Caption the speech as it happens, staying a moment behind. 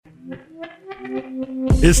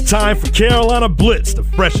It's time for Carolina Blitz, the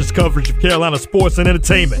freshest coverage of Carolina sports and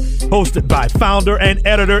entertainment, hosted by founder and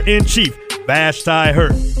editor-in-chief, Vashti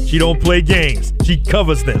Hurt. She don't play games, she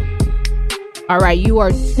covers them. All right, you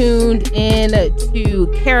are tuned in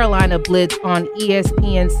to Carolina Blitz on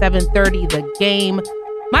ESPN 730, The Game.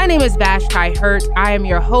 My name is Vashti Hurt. I am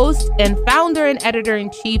your host and founder and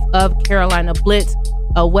editor-in-chief of Carolina Blitz,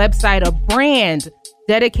 a website, a brand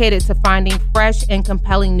dedicated to finding fresh and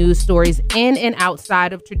compelling news stories in and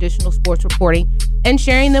outside of traditional sports reporting and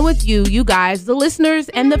sharing them with you guys, the listeners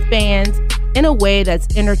and the fans, in a way that's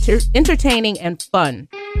entertaining and fun.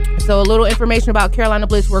 So a little information about Carolina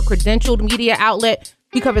Blitz. We're a credentialed media outlet.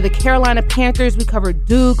 We cover the Carolina Panthers, we cover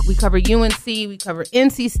Duke, we cover UNC, we cover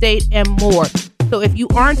NC State, and more. So if you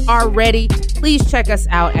aren't already, please check us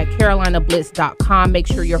out at carolinablitz.com. Make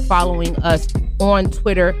sure you're following us on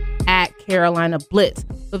Twitter at Carolina Blitz.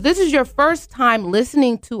 So if this is your first time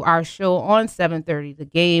listening to our show on 730 The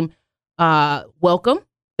Game, welcome.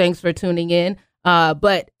 Thanks for tuning in.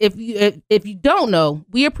 But if you don't know,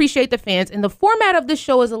 we appreciate the fans, and the format of the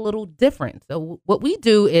show is a little different. So what we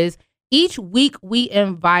do is each week we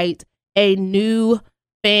invite a new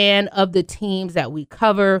fan of the teams that we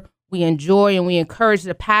cover. We enjoy and we encourage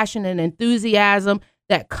the passion and enthusiasm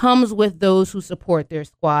that comes with those who support their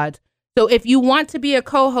squads. So if you want to be a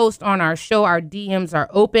co-host on our show, our DMs are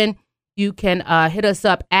open. You can hit us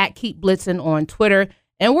up at Keep Blitzing on Twitter,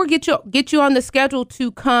 and we'll get you on the schedule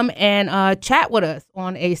to come and chat with us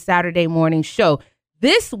on a Saturday morning show.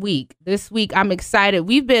 This week, I'm excited.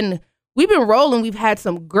 We've been rolling. We've had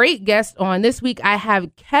some great guests on. This week, I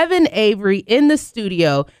have Kevin Avery in the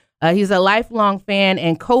studio. He's a lifelong fan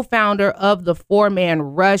and co-founder of the 4-Man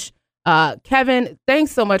Rush. Kevin,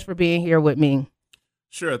 thanks so much for being here with me.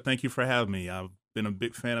 Sure. Thank you for having me. I've been a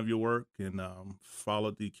big fan of your work and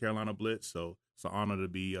followed the Carolina Blitz, so it's an honor to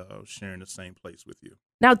be sharing the same place with you.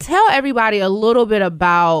 Now, tell everybody a little bit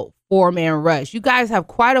about 4-Man Rush. You guys have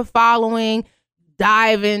quite a following.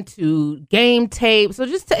 Dive into game tape. So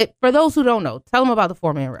just for those who don't know, tell them about the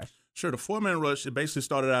 4-Man Rush. Sure. The 4-Man Rush, it basically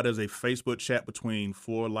started out as a Facebook chat between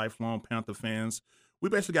 4 lifelong Panther fans. We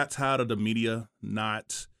basically got tired of the media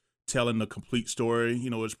not telling the complete story. You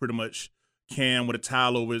know, it's pretty much Cam with a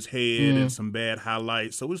towel over his head and some bad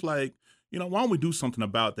highlights. So it was like, why don't we do something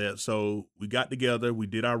about that? So we got together. We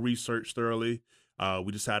did our research thoroughly.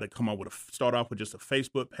 We decided to come up with start off with just a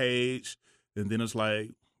Facebook page. And then it's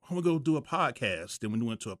like, I'm going to go do a podcast. Then we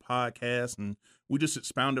went to a podcast, and we just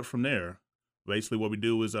expounded from there. Basically, what we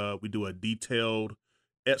do is we do a detailed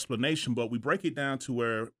explanation, but we break it down to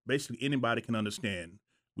where basically anybody can understand.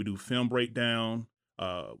 We do film breakdown.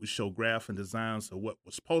 We show graph and designs of what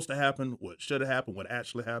was supposed to happen, what should have happened, what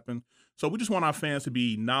actually happened. So we just want our fans to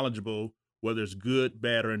be knowledgeable, whether it's good,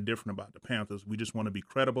 bad, or indifferent about the Panthers. We just want to be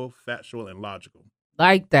credible, factual, and logical.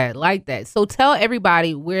 Like that. So tell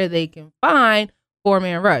everybody where they can find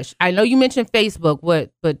 4-Man Rush. I know you mentioned Facebook,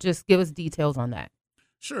 but just give us details on that.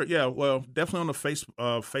 Sure, yeah. Well, definitely on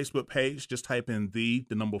the Facebook page, just type in the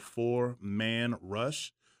number 4-Man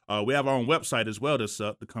Rush. We have our own website as well that's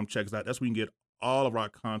up to come check us out. That's where you can get all of our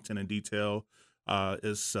content in detail.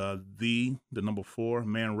 It's the number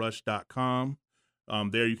 4manrush.com.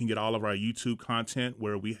 There you can get all of our YouTube content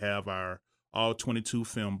where we have our all 22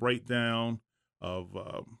 film breakdown of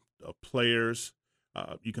players.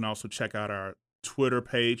 You can also check out our Twitter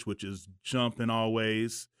page, which is jumping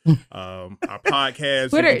always. Our podcast.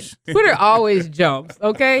 Twitter always jumps,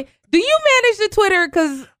 okay? Do you manage the Twitter?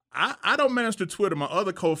 Because I don't manage the Twitter. My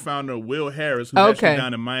other co-founder, Will Harris, who's actually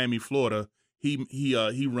down in Miami, Florida,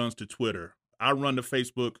 he runs the Twitter. I run the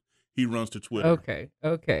Facebook. He runs the Twitter.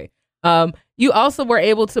 Okay. You also were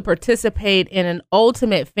able to participate in an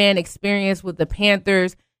ultimate fan experience with the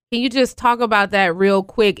Panthers. Can you just talk about that real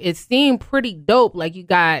quick? It seemed pretty dope. Like you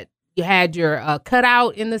had your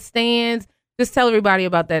cutout in the stands. Just tell everybody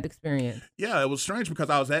about that experience. Yeah, it was strange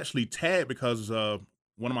because I was actually tagged because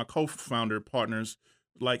one of my co-founder partners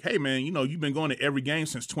like, hey, man, you've been going to every game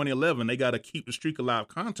since 2011. They got to keep the Streak Alive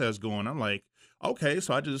contest going. I'm like, okay.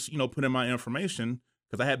 So I just, put in my information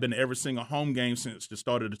because I had been to every single home game since the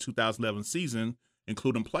start of the 2011 season,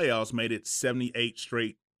 including playoffs, made it 78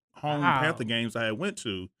 straight home Panther games I had went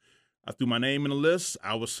to. I threw my name in the list.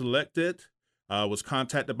 I was selected. Was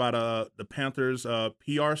contacted by the Panthers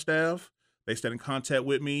PR staff. They stayed in contact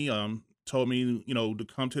with me, told me, to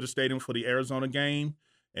come to the stadium for the Arizona game,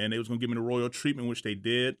 and they was going to give me the royal treatment, which they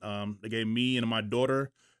did. They gave me and my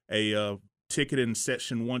daughter a ticket in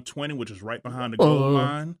section 120, which is right behind the goal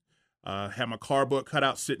line. Had my cardboard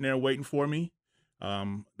cutout sitting there waiting for me.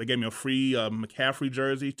 They gave me a free McCaffrey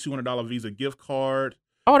jersey, $200 Visa gift card,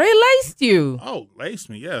 Oh, they laced you. Oh, laced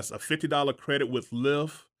me, yes. A $50 credit with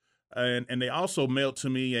Lyft. And they also mailed to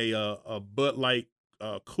me a Bud Light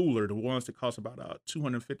cooler, the ones that cost about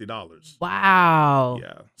 $250. Wow.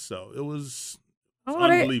 Yeah, so it was Oh,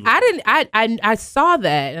 unbelievable. I saw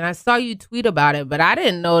that and I saw you tweet about it, but I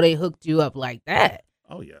didn't know they hooked you up like that.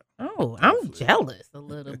 Oh, yeah. Oh, Definitely. I'm jealous a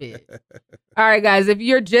little bit. All right, guys, if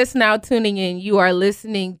you're just now tuning in, you are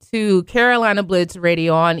listening to Carolina Blitz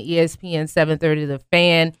Radio on ESPN 730 The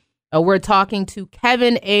Fan. We're talking to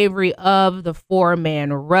Kevin Avery of the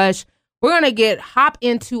Four-Man Rush. We're going to hop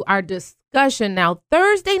into our discussion now.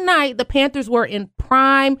 Thursday night, the Panthers were in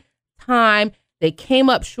prime time. They came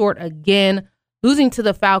up short again, losing to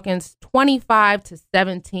the Falcons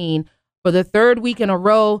 25-17. For the third week in a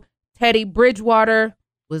row, Teddy Bridgewater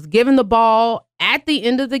was given the ball at the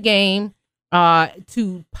end of the game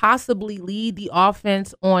to possibly lead the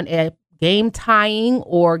offense on a game-tying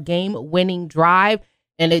or game-winning drive,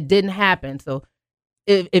 and it didn't happen. So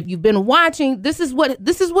if you've been watching, this is what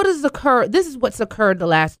has occurred. This is what's occurred the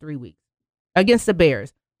last 3 weeks against the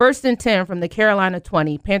Bears. 1st and 10 from the Carolina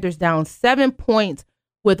 20. Panthers down 7 points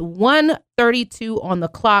with 1:32 on the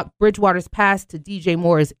clock. Bridgewater's pass to DJ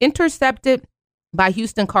Moore is intercepted by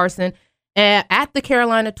Houston Carson. At the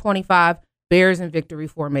Carolina 25, Bears in victory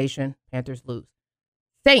formation. Panthers lose.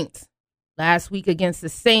 Saints, last week against the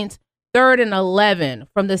Saints, 3rd and 11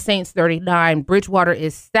 from the Saints 39. Bridgewater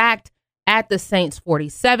is sacked at the Saints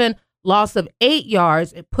 47. Loss of 8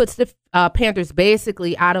 yards. It puts the Panthers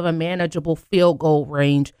basically out of a manageable field goal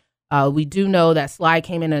range. We do know that Slye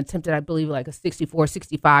came in and attempted, I believe, like a 64,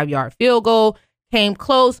 65-yard field goal. Came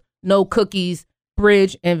close. No cookies.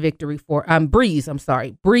 Breeze in victory formation.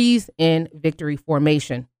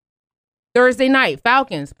 Thursday night,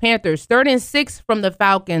 Falcons, Panthers, 3rd and 6 from the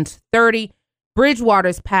Falcons 30.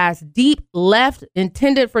 Bridgewater's pass deep left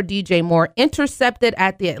intended for DJ Moore, intercepted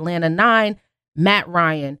at the Atlanta 9. Matt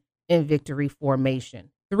Ryan in victory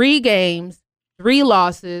formation. 3 games, 3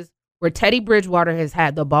 losses where Teddy Bridgewater has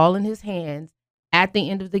had the ball in his hands at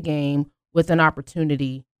the end of the game with an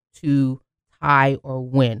opportunity to tie or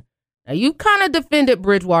win. Now, you kind of defended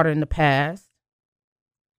Bridgewater in the past.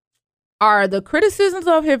 Are the criticisms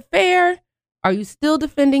of him fair? Are you still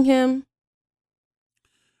defending him?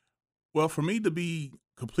 Well, for me to be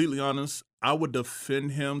completely honest, I would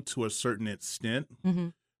defend him to a certain extent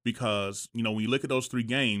because, when you look at those 3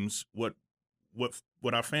 games, what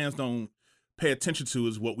our fans don't pay attention to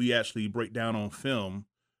is what we actually break down on film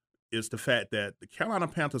is the fact that the Carolina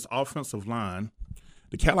Panthers offensive line,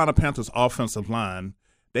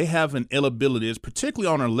 they have an inability, particularly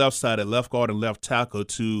on their left side at left guard and left tackle,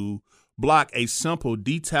 to block a simple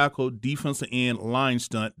D-tackle defensive end line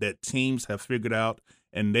stunt that teams have figured out,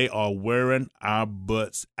 and they are wearing our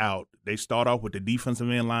butts out. They start off with the defensive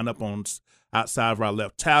end lined up on outside of our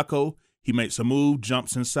left tackle. He makes a move,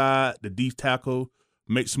 jumps inside. The D-tackle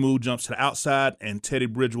makes a move, jumps to the outside, and Teddy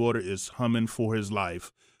Bridgewater is humming for his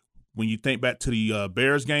life. When you think back to the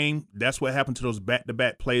Bears game, that's what happened to those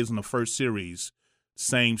back-to-back plays in the first series.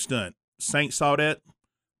 Same stunt. Saints saw that.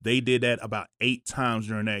 They did that about 8 times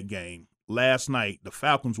during that game. Last night, the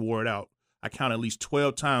Falcons wore it out. I counted at least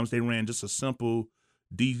 12 times they ran just a simple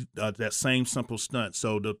that same simple stunt.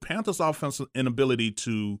 So the Panthers' offensive inability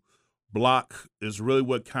to block is really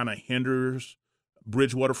what kind of hinders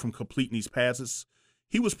Bridgewater from completing these passes.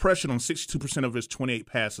 He was pressured on 62% of his 28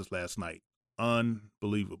 passes last night.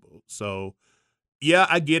 Unbelievable. So, yeah,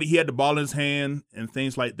 I get it. He had the ball in his hand and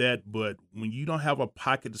things like that. But when you don't have a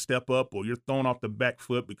pocket to step up or you're thrown off the back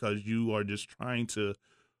foot because you are just trying to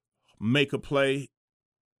make a play,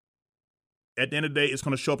 at the end of the day, it's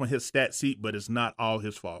going to show up on his stat sheet, but it's not all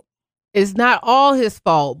his fault. It's not all his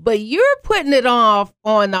fault, but you're putting it off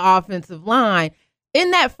on the offensive line.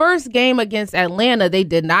 In that first game against Atlanta, they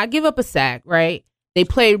did not give up a sack, right? They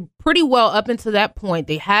played pretty well up until that point.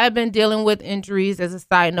 They have been dealing with injuries. As a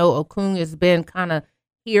side note, Okung has been kind of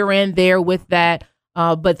here and there with that.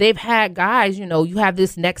 But they've had guys, you have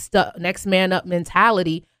this next man up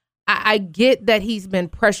mentality. I get that he's been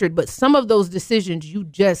pressured, but some of those decisions you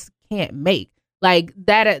just can't make. Like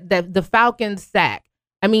that the Falcons sack.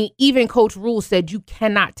 I mean, even Coach Rule said you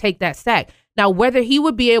cannot take that sack. Now, whether he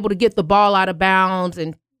would be able to get the ball out of bounds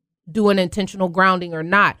and do an intentional grounding or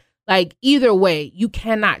not, like either way, you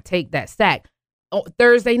cannot take that sack.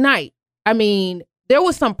 Thursday night, I mean, there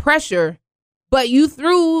was some pressure, but you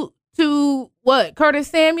threw to Curtis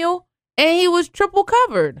Samuel, and he was triple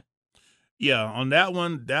covered. Yeah, on that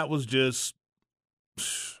one, that was just,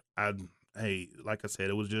 like I said,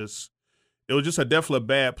 it was just definitely a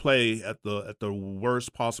bad play at the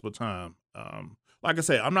worst possible time. like I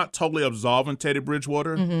say, I'm not totally absolving Teddy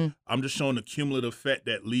Bridgewater. Mm-hmm. I'm just showing the cumulative effect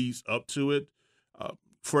that leads up to it.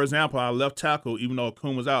 For example, our left tackle, even though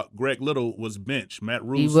Okung was out, Greg Little was benched. Matt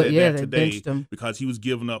Rule said that today because he was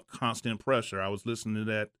giving up constant pressure. I was listening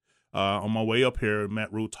to that on my way up here.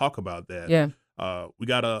 Matt Rule talk about that. Yeah. We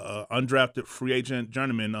got a undrafted free agent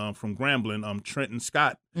journeyman from Grambling, Trenton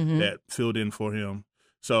Scott, that filled in for him.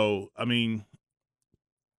 So, I mean,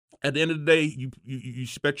 at the end of the day, you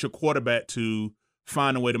expect your quarterback to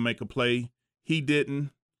find a way to make a play. He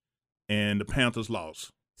didn't, and the Panthers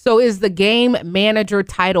lost. So is the game manager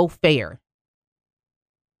title fair?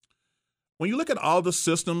 When you look at all the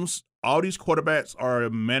systems, all these quarterbacks are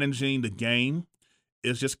managing the game.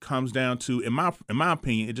 It just comes down to, in my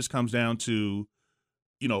opinion, it just comes down to,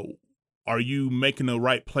 are you making the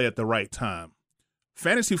right play at the right time?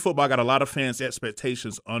 Fantasy football got a lot of fans'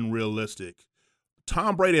 expectations unrealistic.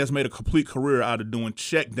 Tom Brady has made a complete career out of doing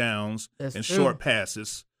check downs and short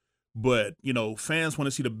passes. But, fans want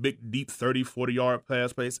to see the big, deep 30, 40-yard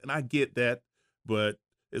pass plays, and I get that. But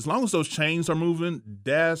as long as those chains are moving,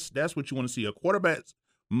 that's what you want to see. A quarterback's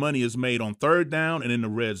money is made on third down and in the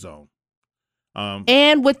red zone.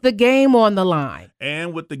 And with the game on the line.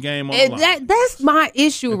 That's my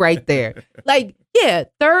issue right there.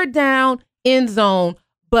 Third down, end zone.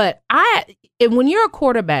 But when you're a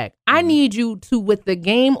quarterback, I need you to, with the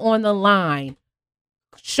game on the line,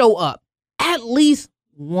 show up at least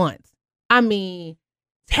once. I mean,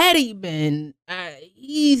 Teddy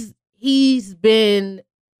he's been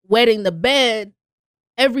wetting the bed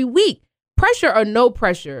every week. Pressure or no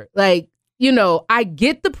pressure. I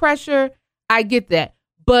get the pressure. I get that.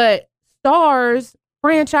 But stars,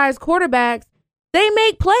 franchise quarterbacks, they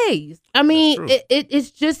make plays. I mean,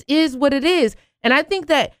 it just is what it is. And I think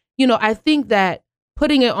that,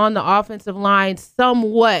 putting it on the offensive line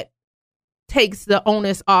somewhat takes the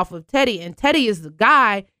onus off of Teddy. And Teddy is the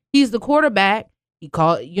guy. He's the quarterback. He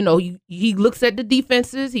looks at the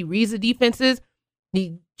defenses. He reads the defenses.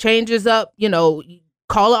 He changes up,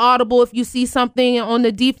 call an audible if you see something on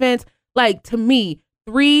the defense. To me,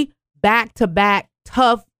 3 back-to-back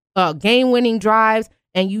tough game-winning drives,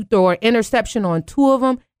 and you throw an interception on 2 of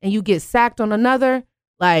them, and you get sacked on another.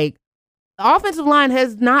 The offensive line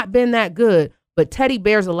has not been that good, but Teddy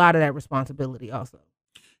bears a lot of that responsibility also.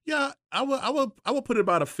 Yeah, I would put it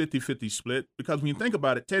about a 50-50 split, because when you think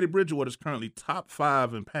about it, Teddy Bridgewater is currently top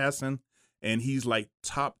 5 in passing, and he's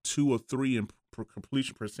top 2 or 3 in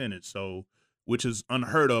completion percentage, so which is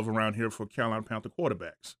unheard of around here for Carolina Panther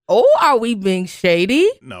quarterbacks. Oh, are we being shady?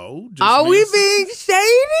 No. Are we being shady,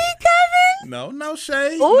 Kevin? No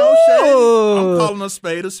shade. Ooh. No shade. I'm calling a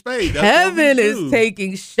spade a spade. That's Kevin is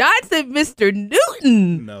taking shots at Mr.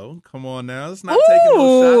 Newton. No, come on now. It's not taking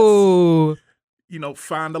no shots.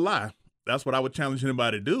 Find a lie. That's what I would challenge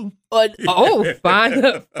anybody to do. Find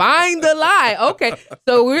the lie. Okay,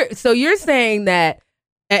 so you're saying that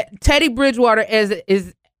Teddy Bridgewater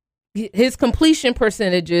is his completion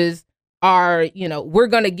percentages are, we're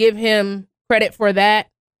going to give him credit for that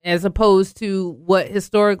as opposed to what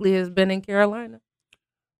historically has been in Carolina?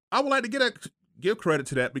 I would like to give credit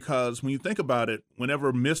to that, because when you think about it,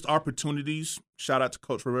 whenever missed opportunities, shout out to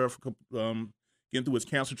Coach Rivera for getting through his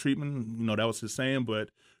cancer treatment, that was his saying, but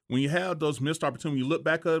when you have those missed opportunities, you look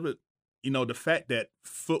back at it, the fact that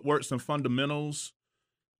footworks and fundamentals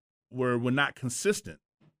were not consistent.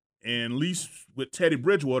 And at least with Teddy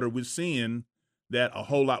Bridgewater, we're seeing that a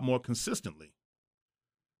whole lot more consistently.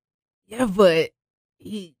 Yeah, but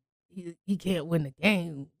he can't win the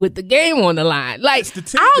game with the game on the line. I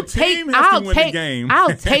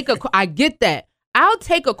get that. I'll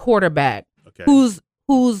take a quarterback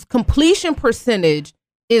whose completion percentage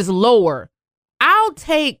is lower. I'll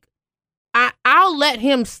let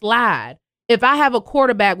him slide if I have a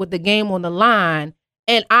quarterback with the game on the line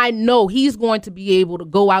and I know he's going to be able to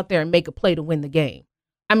go out there and make a play to win the game.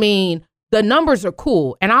 I mean, the numbers are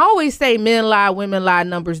cool. And I always say men lie, women lie,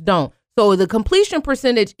 numbers don't. So the completion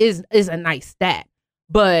percentage is a nice stat.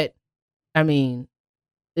 But, I mean,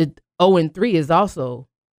 0-3 is also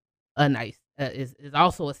a nice, is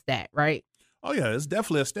also a stat, right? Oh, yeah, it's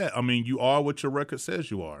definitely a stat. I mean, you are what your record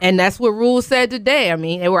says you are. And that's what Rule said today. I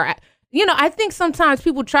mean, they were, I think sometimes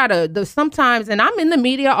people try to, sometimes, and I'm in the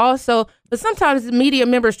media also, but sometimes the media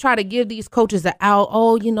members try to give these coaches an out.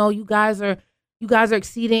 Oh, you guys are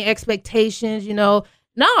exceeding expectations,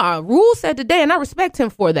 Nah, Rule said today, and I respect him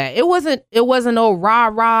for that. It wasn't no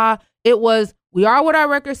rah-rah. It was, we are what our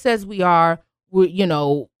record says we are.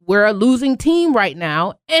 We're a losing team right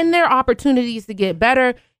now, and there are opportunities to get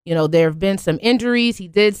better. There have been some injuries. He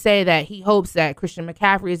did say that he hopes that Christian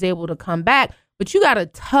McCaffrey is able to come back, but you got a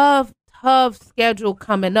tough schedule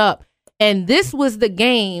coming up. And this was the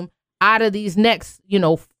game out of these next,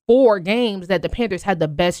 4 games that the Panthers had the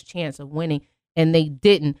best chance of winning, and they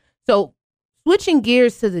didn't. So switching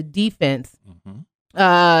gears to the defense,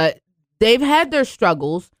 they've had their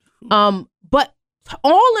struggles, but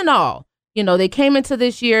all in all, they came into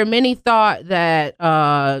this year. Many thought that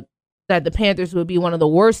that the Panthers would be one of the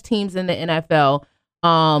worst teams in the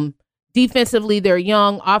NFL. Defensively, they're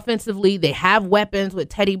young. Offensively, they have weapons with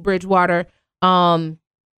Teddy Bridgewater.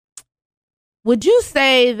 Would you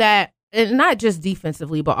say that, and not just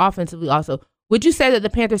defensively, but offensively also, would you say that the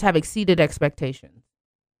Panthers have exceeded expectations?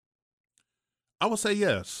 I would say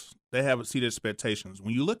yes. They have exceeded expectations.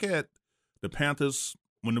 When you look at the Panthers,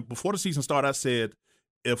 before the season started, I said,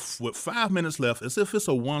 if with 5 minutes left, as if it's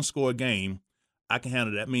a one-score game, I can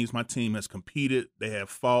handle it. That means my team has competed, they have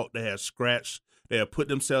fought, they have scratched, they have put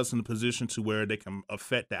themselves in a position to where they can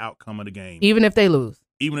affect the outcome of the game. Even if they lose?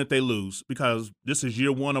 Even if they lose, because this is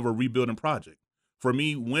year one of a rebuilding project. For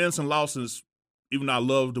me, wins and losses, even though I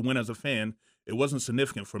love to win as a fan, it wasn't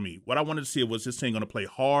significant for me. What I wanted to see was this team going to play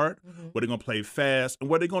hard, where they're going to play fast, and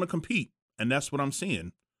where they're going to compete. And that's what I'm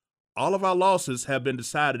seeing. All of our losses have been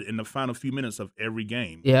decided in the final few minutes of every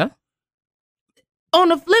game. Yeah. On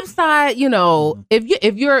the flip side,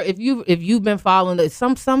 if you've been following this,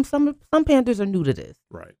 some Panthers are new to this.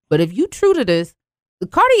 Right. But if you true to this, the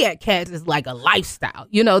Cardiac Cats is like a lifestyle.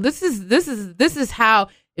 This is how,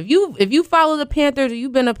 if you follow the Panthers or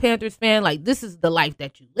you've been a Panthers fan, like, this is the life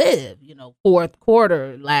that you live. Fourth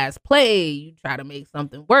quarter, last play, you try to make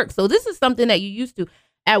something work. So this is something that you used to.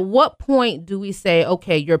 At what point do we say,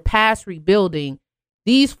 okay, you're past rebuilding,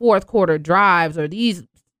 these fourth quarter drives or these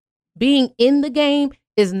being in the game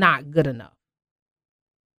is not good enough?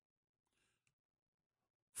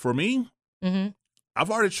 For me, I've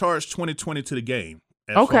already charged 2020 to the game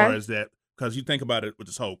as far as that, because you think about it with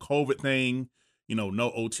this whole COVID thing, no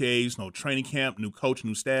OTAs, no training camp, new coach,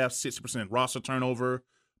 new staff, 60% roster turnover.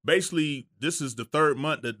 Basically, this is the third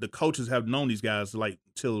month that the coaches have known these guys, like,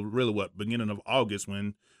 till really beginning of August,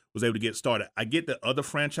 when was able to get started. I get that other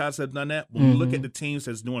franchises have done that. When we look at the teams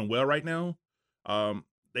that's doing well right now,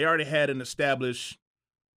 they already had an established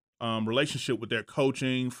relationship with their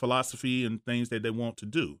coaching philosophy and things that they want to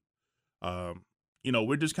do.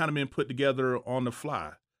 We're just kind of being put together on the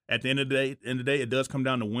fly. At the end of the day, it does come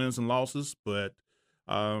down to wins and losses, but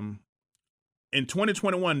in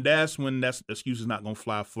 2021, that's when that excuse is not going to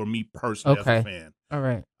fly for me personally as a fan. All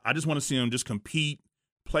right. I just want to see them just compete,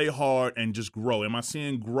 play hard, and just grow. Am I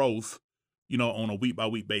seeing growth, on a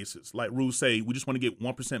week-by-week basis? Like Rue say, we just want to get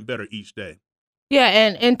 1% better each day. Yeah,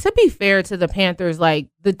 and to be fair to the Panthers, like,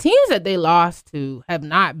 the teams that they lost to have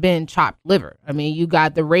not been chopped liver. I mean, you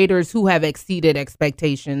got the Raiders, who have exceeded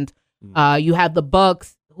expectations. You have the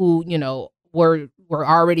Bucks, who, were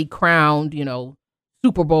already crowned,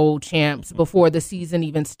 Super Bowl champs before the season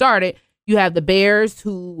even started. You have the Bears,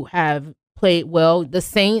 who have played well. The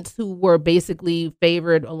Saints, who were basically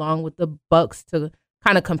favored along with the Bucks to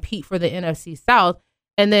kind of compete for the NFC South.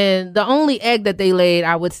 And then the only egg that they laid,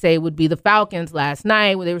 I would say, would be the Falcons last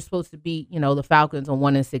night, where they were supposed to beat, the Falcons on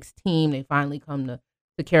 1-6 team. They finally come to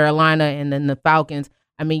Carolina, and then the Falcons.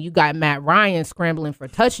 I mean, you got Matt Ryan scrambling for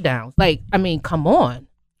touchdowns. Like, I mean, come on.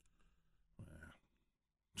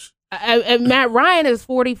 Matt Ryan is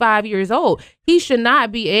 45 years old. He should not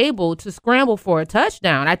be able to scramble for a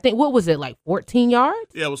touchdown. I think, what was it, like 14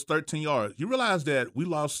 yards? Yeah, it was 13 yards. You realize that we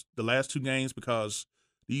lost the last 2 games because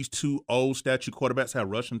these 2 old statue quarterbacks have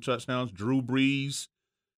rushing touchdowns, Drew Brees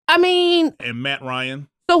and Matt Ryan.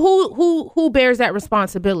 So who bears that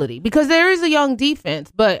responsibility? Because there is a young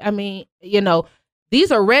defense, but, I mean, these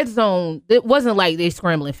are red zone. It wasn't like they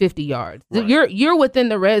scrambling 50 yards. Right. You're within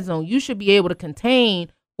the red zone. You should be able to contain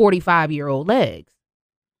 45-year-old legs.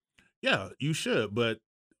 Yeah, you should. But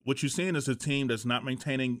what you're seeing is a team that's not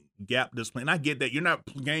maintaining gap discipline. And I get that.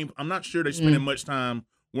 I'm not sure they're spending much time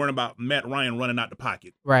worrying about Matt Ryan running out the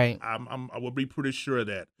pocket. Right. I will be pretty sure of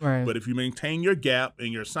that. Right. But if you maintain your gap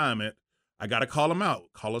in your assignment, I got to call him out.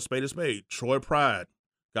 Call a spade a spade. Troy Pride.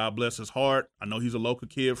 God bless his heart. I know he's a local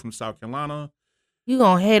kid from South Carolina. You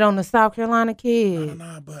gonna hate on the South Carolina kid?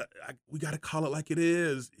 No, but we got to call it like it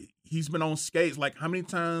is. He's been on skates. Like, how many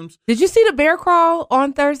times? Did you see the bear crawl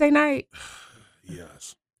on Thursday night?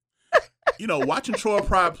 Yes. Watching Troy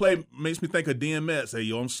Pride play makes me think of DMX.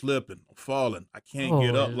 Hey, I'm slipping, I'm falling. I can't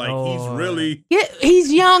get up. Like, he's really... Yeah,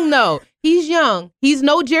 he's young, though. He's young. He's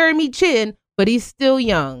no Jeremy Chin, but he's still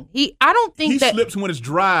young. I don't think he that... slips when it's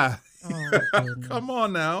dry. Oh, come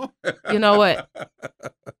on now. You know what?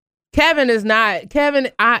 Kevin is not... Kevin,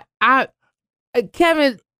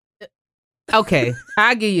 Kevin... Okay,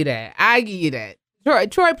 I give you that.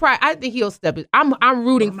 Troy Pride, I think he'll step it. I'm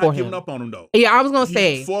rooting I'm for not him. giving up on him though. Yeah, I was gonna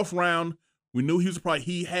say 4th round. We knew he was probably.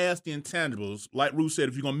 He has the intangibles. Like Ruth said,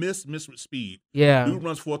 if you're gonna miss with speed. Yeah. Dude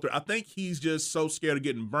runs 4.3. I think he's just so scared of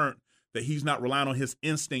getting burnt that he's not relying on his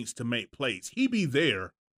instincts to make plays. He be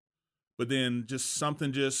there, but then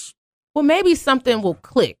something. Well, maybe something will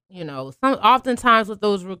click. Oftentimes with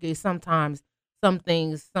those rookies, sometimes some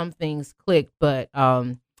things click. But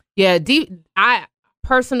yeah, I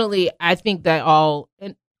personally, I think that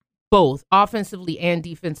both offensively and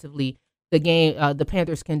defensively, the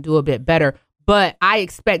Panthers can do a bit better. But I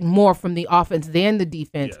expect more from the offense than the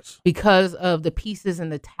defense because of the pieces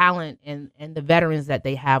and the talent and the veterans that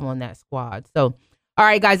they have on that squad. So, all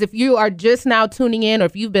right, guys, if you are just now tuning in or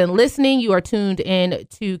if you've been listening, you are tuned in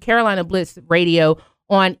to Carolina Blitz Radio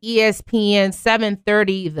on ESPN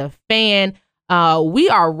 730, The Fan. We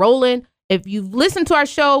are rolling. If you've listened to our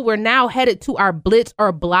show, we're now headed to our Blitz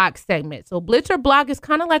or Block segment. So Blitz or Block is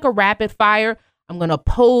kind of like a rapid fire. I'm going to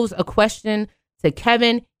pose a question to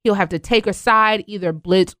Kevin. He'll have to take a side, either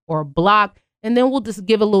blitz or block, and then we'll just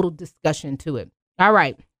give a little discussion to it. All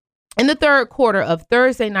right. In the third quarter of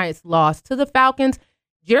Thursday night's loss to the Falcons,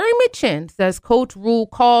 Jeremy Chinn says Coach Rhule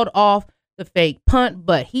called off the fake punt,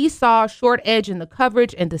 but he saw a short edge in the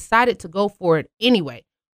coverage and decided to go for it anyway.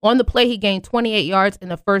 On the play, he gained 28 yards in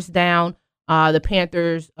the first down. The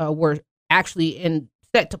Panthers were actually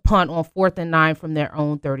set to punt on 4th and 9 from their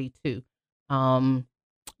own 32.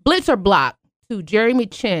 Blitz or block to Jeremy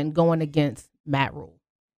Chinn going against Matt Rhule?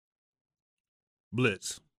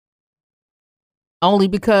 Blitz. Only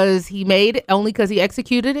because he made it? Only because he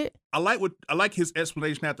executed it? I like his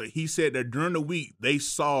explanation after. He said that during the week they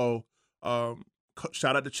saw,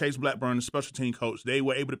 shout out to Chase Blackburn, the special team coach, they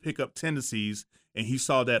were able to pick up tendencies, and he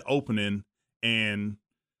saw that opening. And,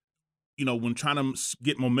 when trying to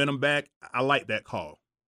get momentum back, I like that call.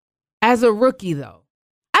 As a rookie, though,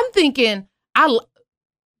 I'm thinking,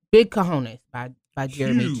 big cojones by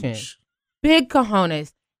Jeremy Chinn. Big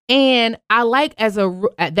cojones. And I like as a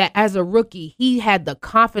rookie, he had the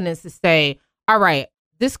confidence to say, all right,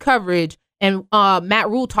 this coverage, and Matt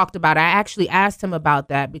Rhule talked about it. I actually asked him about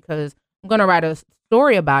that because I'm going to write a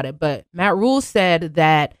story about it. But Matt Rhule said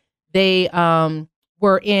that they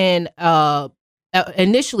were in,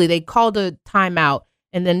 initially they called a timeout,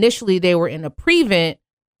 and initially they were in a prevent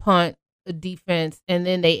punt defense, and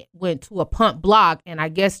then they went to a punt block, and I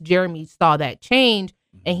guess Jeremy saw that change,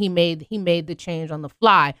 and he made the change on the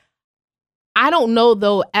fly. I don't know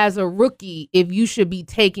though, as a rookie, if you should be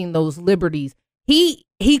taking those liberties. He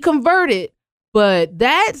converted, but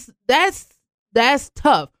that's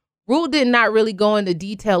tough. Rhule did not really go into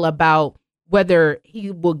detail about whether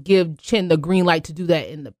he will give Chinn the green light to do that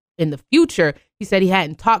in the future. He said he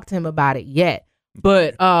hadn't talked to him about it yet,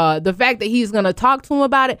 but the fact that he's going to talk to him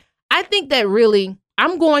about it, I think that really,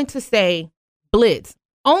 I'm going to say blitz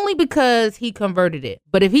only because he converted it.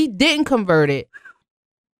 But if he didn't convert it,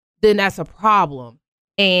 then that's a problem.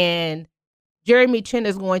 And Jeremy Chinn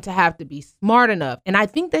is going to have to be smart enough. And I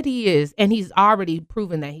think that he is. And he's already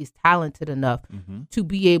proven that he's talented enough to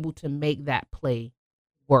be able to make that play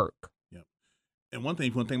work. Yep. And one thing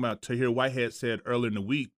you want to think about, Tahir Whitehead said earlier in the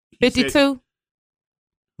week. 52?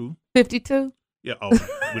 Who? 52? Yeah. Oh,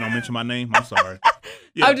 we don't mention my name? I'm sorry.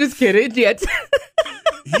 Yeah. I'm just kidding. Yes.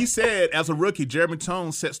 He said, as a rookie, Jeremy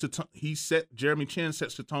Chinn sets the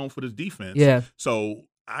tone for this defense. Yeah. So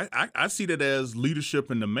I see that as leadership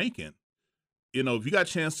in the making. If you got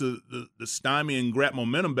a chance to stymie and grab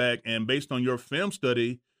momentum back, and based on your film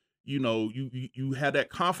study, you had that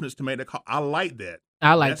confidence to make that call. I like that.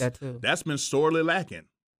 I like that too. That's been sorely lacking.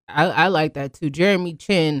 I like that too. Jeremy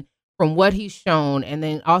Chinn, from what he's shown, and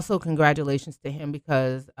then also congratulations to him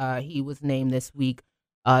because he was named this week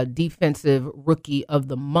Defensive Rookie of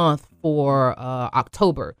the Month for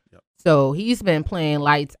October. Yep. So he's been playing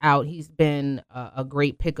lights out. He's been a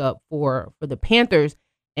great pickup for the Panthers.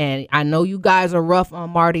 And I know you guys are rough on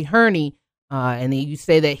Marty Hurney, and then you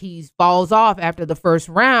say that he falls off after the first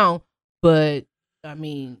round. But, I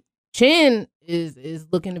mean, Chinn is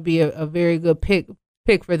looking to be a very good pick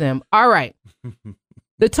for them. All right.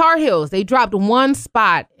 The Tar Heels, they dropped one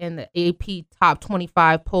spot in the AP Top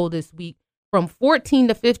 25 poll this week from 14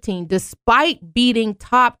 to 15, despite beating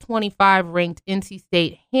top 25 ranked NC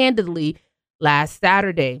State handedly last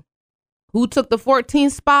Saturday. Who took the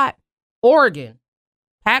 14th spot? Oregon,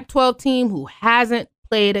 Pac-12 team who hasn't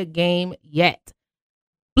played a game yet.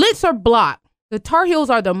 Blitz or block? The Tar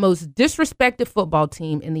Heels are the most disrespected football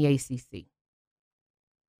team in the ACC.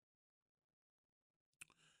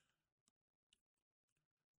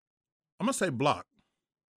 I'm going to say block.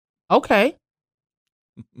 Okay.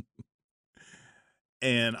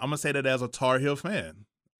 And I'm going to say that as a Tar Heel fan.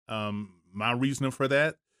 My reasoning for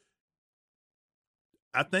that,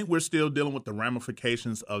 I think we're still dealing with the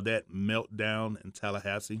ramifications of that meltdown in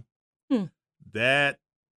Tallahassee.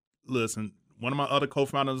 Listen, one of my other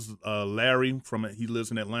co-founders, Larry, he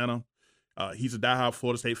lives in Atlanta. He's a diehard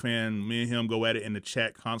Florida State fan. Me and him go at it in the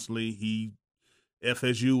chat constantly.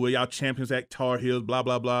 FSU, where y'all champions at Tar Heels, blah,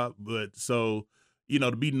 blah, blah. But so,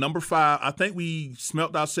 to be number 5, I think we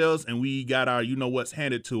smelt ourselves and we got our what's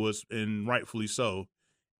handed to us, and rightfully so.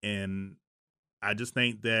 And I just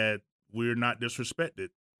think that we're not disrespected.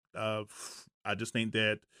 I just think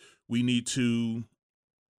that we need to,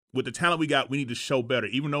 with the talent we got, we need to show better.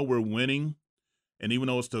 Even though we're winning, and even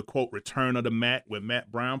though it's the, quote, return of the Mac with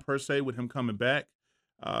Matt Brown, per se, with him coming back,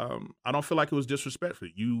 I don't feel like it was disrespectful.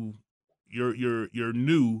 You're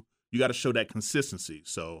new. You got to show that consistency.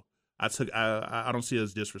 So I don't see it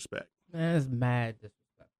as disrespect. That's mad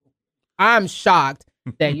disrespectful. I'm shocked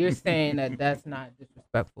that you're saying that that's not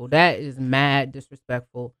disrespectful. That is mad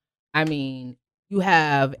disrespectful. I mean, you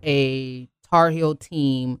have a Tar Heel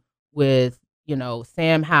team with,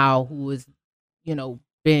 Sam Howell, who has,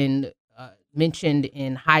 been mentioned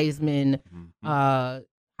in Heisman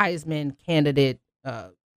candidate,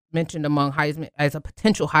 mentioned among Heisman as a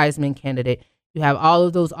potential Heisman candidate. You have all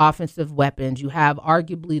of those offensive weapons. You have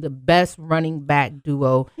arguably the best running back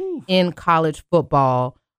duo in college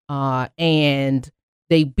football. And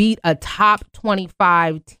they beat a top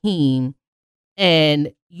 25 team,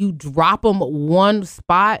 and you drop them one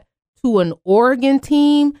spot to an Oregon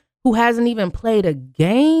team who hasn't even played a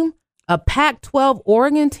game, a Pac-12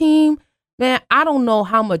 Oregon team. Man, I don't know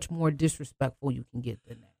how much more disrespectful you can get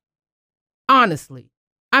than that. Honestly.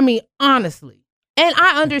 And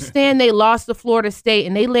I understand they lost to Florida State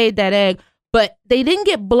and they laid that egg, but they didn't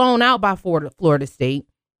get blown out by Florida State.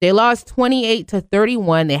 They lost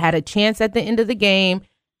 28-31. They had a chance at the end of the game,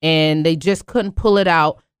 and they just couldn't pull it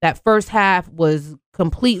out. That first half was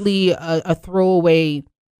completely a throwaway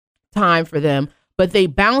time for them. But they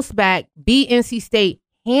bounced back, beat NC State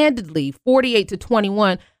handedly,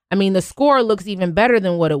 48-21. I mean, the score looks even better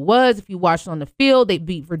than what it was. If you watched on the field, they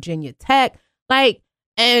beat Virginia Tech.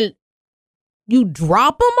 And you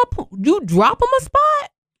drop them a spot?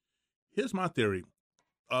 Here's my theory.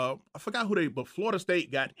 I forgot but Florida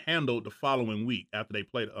State got handled the following week after they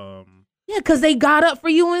played. Yeah, because they got up for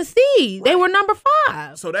UNC. Right. They were number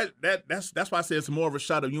 5. So that's why I say it's more of a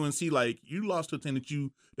shot of UNC. Like, you lost to a team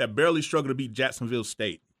that barely struggled to beat Jacksonville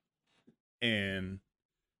State, and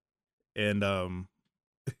yeah.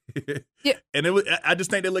 And it was. I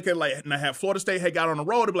just think they look at it like, now, have Florida State had got on the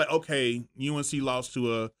road, they'd be like, okay, UNC lost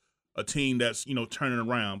to a team that's turning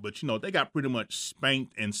around, but they got pretty much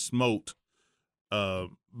spanked and smoked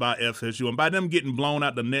by FSU, and by them getting blown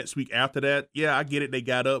out the next week after that, yeah, I get it, they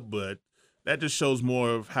got up, but that just shows more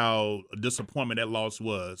of how a disappointment that loss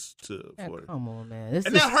was to Florida. Come on, man.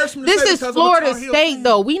 That hurts me. This is Florida State,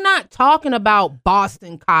 though. We're not talking about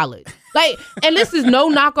Boston College. And this is no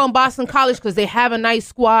knock on Boston College because they have a nice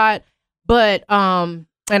squad, but and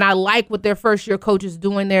I like what their first year coach is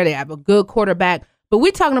doing there. They have a good quarterback, but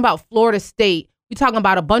we're talking about Florida State. We're talking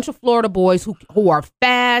about a bunch of Florida boys who are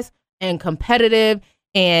fast and competitive.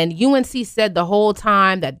 And UNC said the whole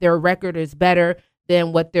time that their record is better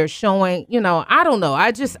than what they're showing. I don't know.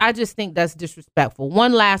 I just think that's disrespectful.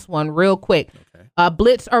 One last one real quick. Okay.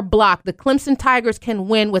 Blitz or block. The Clemson Tigers can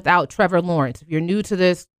win without Trevor Lawrence. If you're new to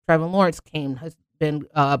this, Trevor Lawrence has been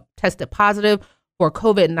tested positive for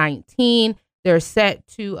COVID-19. They're set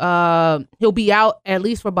to he'll be out at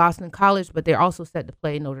least for Boston College, but they're also set to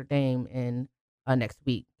play Notre Dame in next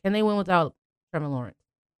week. Can they win without Trevor Lawrence?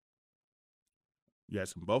 You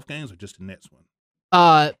asking both games or just the next one?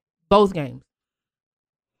 Both games.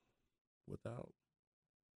 Without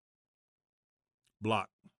block.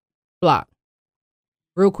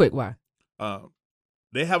 Real quick, why?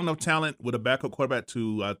 They have enough talent with a backup quarterback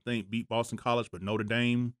to, I think, beat Boston College, but Notre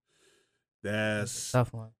Dame, that's a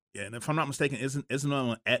tough one. Yeah, and if I'm not mistaken, isn't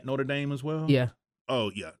one at Notre Dame as well? Yeah. Oh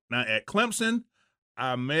yeah. Now at Clemson,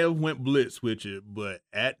 I may have went blitz with you, but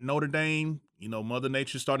at Notre Dame, Mother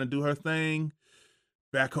Nature's starting to do her thing.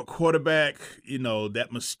 Backup quarterback, that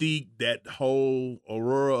mystique, that whole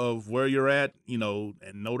aurora of where you're at, and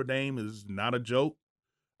Notre Dame is not a joke.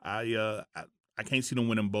 I can't see them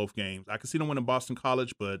winning both games. I can see them winning Boston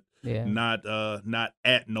College, but not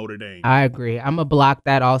at Notre Dame. I agree. I'm gonna block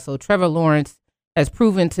that also. Trevor Lawrence has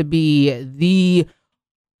proven to be the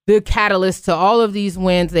catalyst to all of these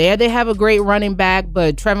wins. They have a great running back,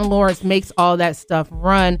 but Trevor Lawrence makes all that stuff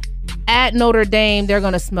run. At Notre Dame, they're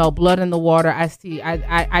going to smell blood in the water.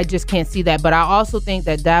 I just can't see that. But I also think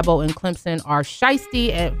that Dabo and Clemson are shiesty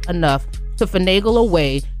enough to finagle a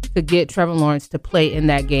way to get Trevor Lawrence to play in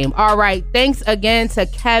that game. All right. Thanks again to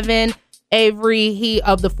Kevin Avery, he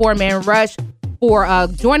of the 4-Man Rush, for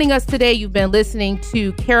joining us today. You've been listening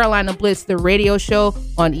to Carolina Blitz, the radio show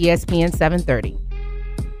on ESPN 730.